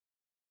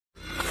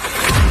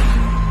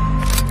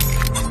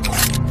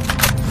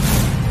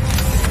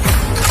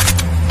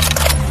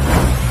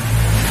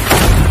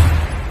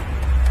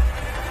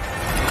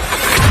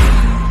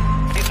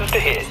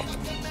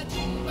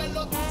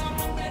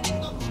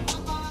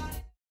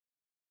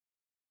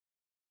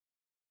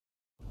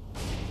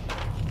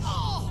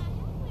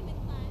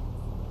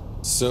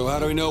So how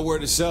do we know where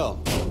to sell?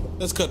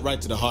 Let's cut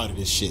right to the heart of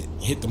this shit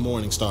and hit the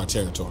Morningstar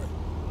territory.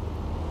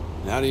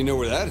 How do you know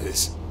where that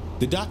is?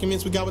 The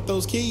documents we got with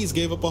those keys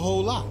gave up a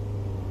whole lot.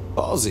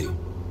 Ballsy.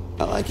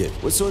 I like it.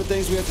 What sort of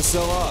things we have to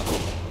sell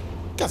off?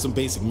 Got some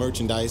basic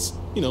merchandise,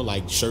 you know,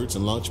 like shirts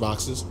and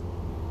lunchboxes.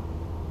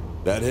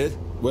 That it?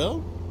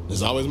 Well,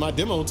 there's always my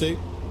demo tape.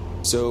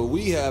 So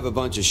we have a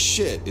bunch of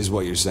shit, is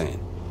what you're saying.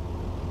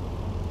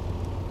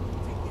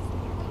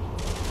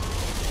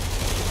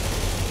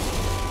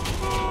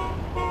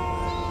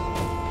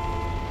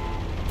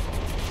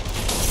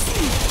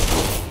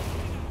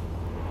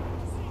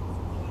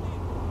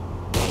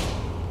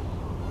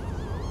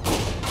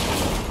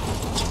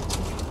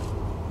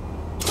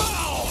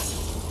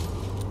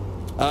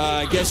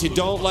 I guess you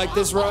don't like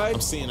this ride?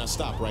 I'm seeing us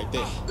stop right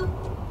there. Fuck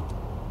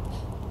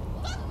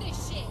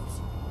this shit!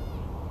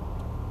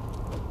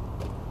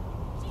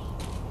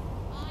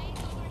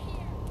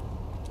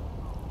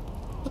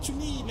 What you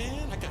need,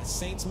 man? I got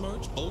Saints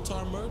merch,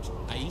 Otar merch,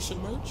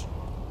 Aisha merch.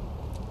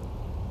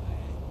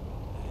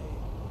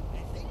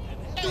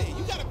 Hey,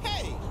 you gotta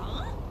pay!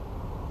 Huh?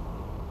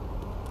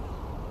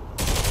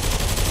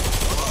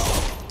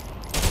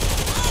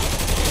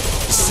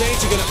 The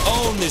Saints are gonna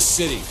own this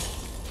city.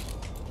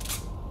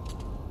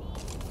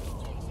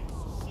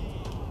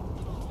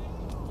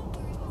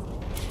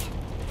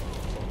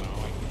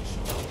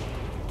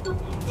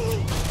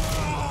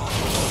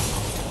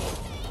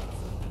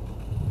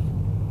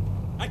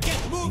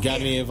 You got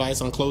any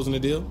advice on closing the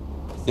deal?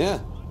 Yeah.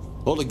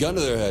 Hold a gun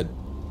to their head.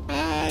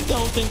 I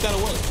don't think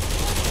that'll work.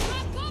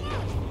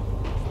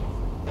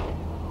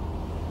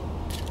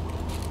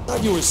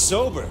 Thought you were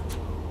sober.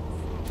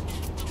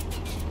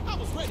 I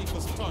was ready for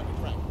some target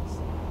practice.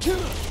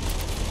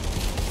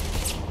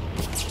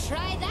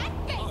 Try that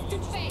face to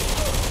face!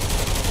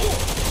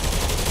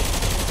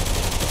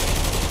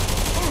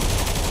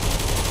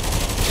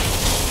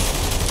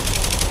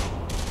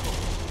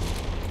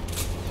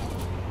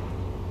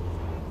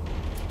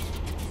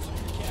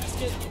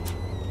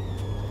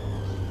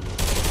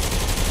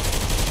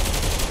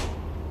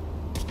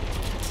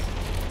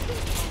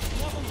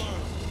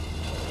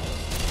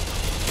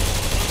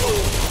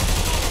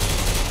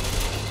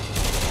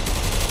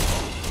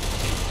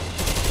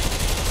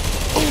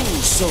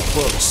 So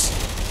close.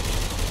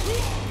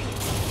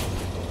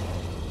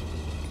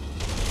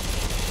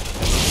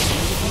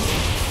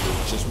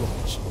 Just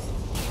watch.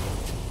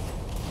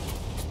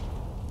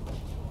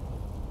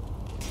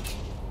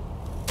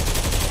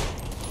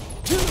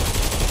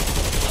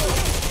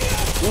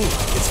 Ooh,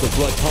 it's the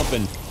blood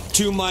pumping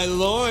to my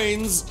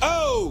loins.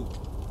 Oh!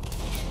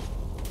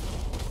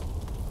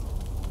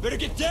 Better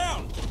get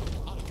down!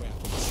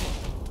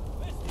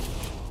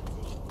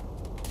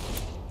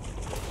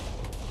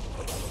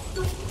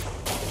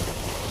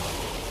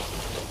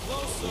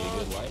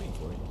 Waiting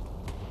for you.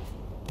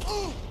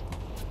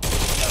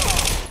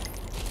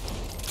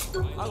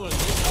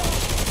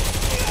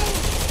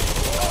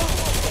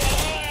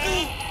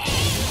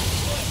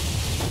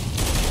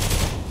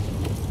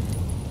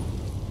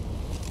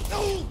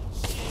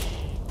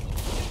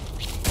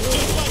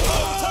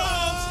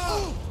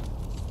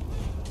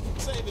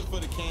 Save it for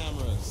the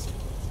cameras.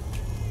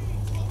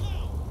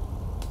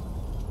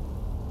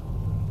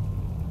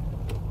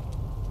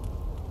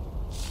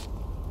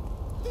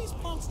 These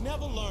punks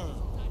never learn.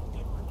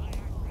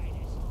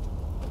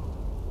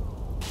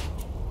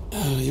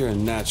 You're a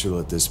natural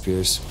at this,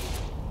 Pierce.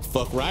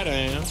 Fuck right I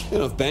am. You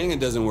know, if banging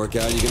doesn't work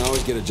out, you can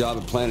always get a job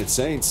at Planet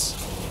Saints.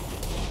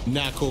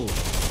 Not cool.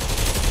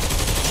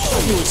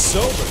 Thought you were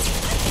sober.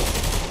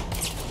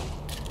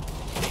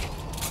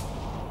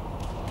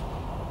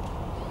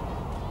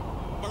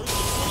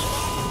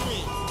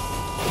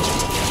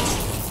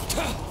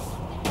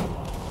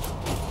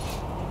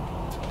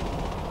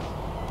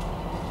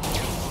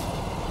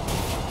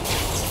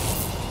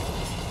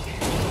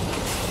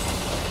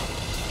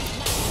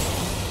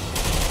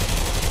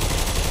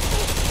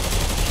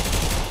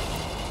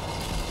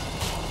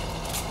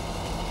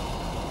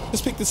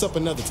 Let's pick this up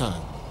another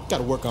time.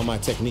 Gotta work on my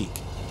technique.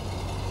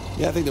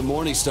 Yeah, I think the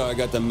Morningstar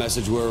got the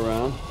message we're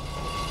around.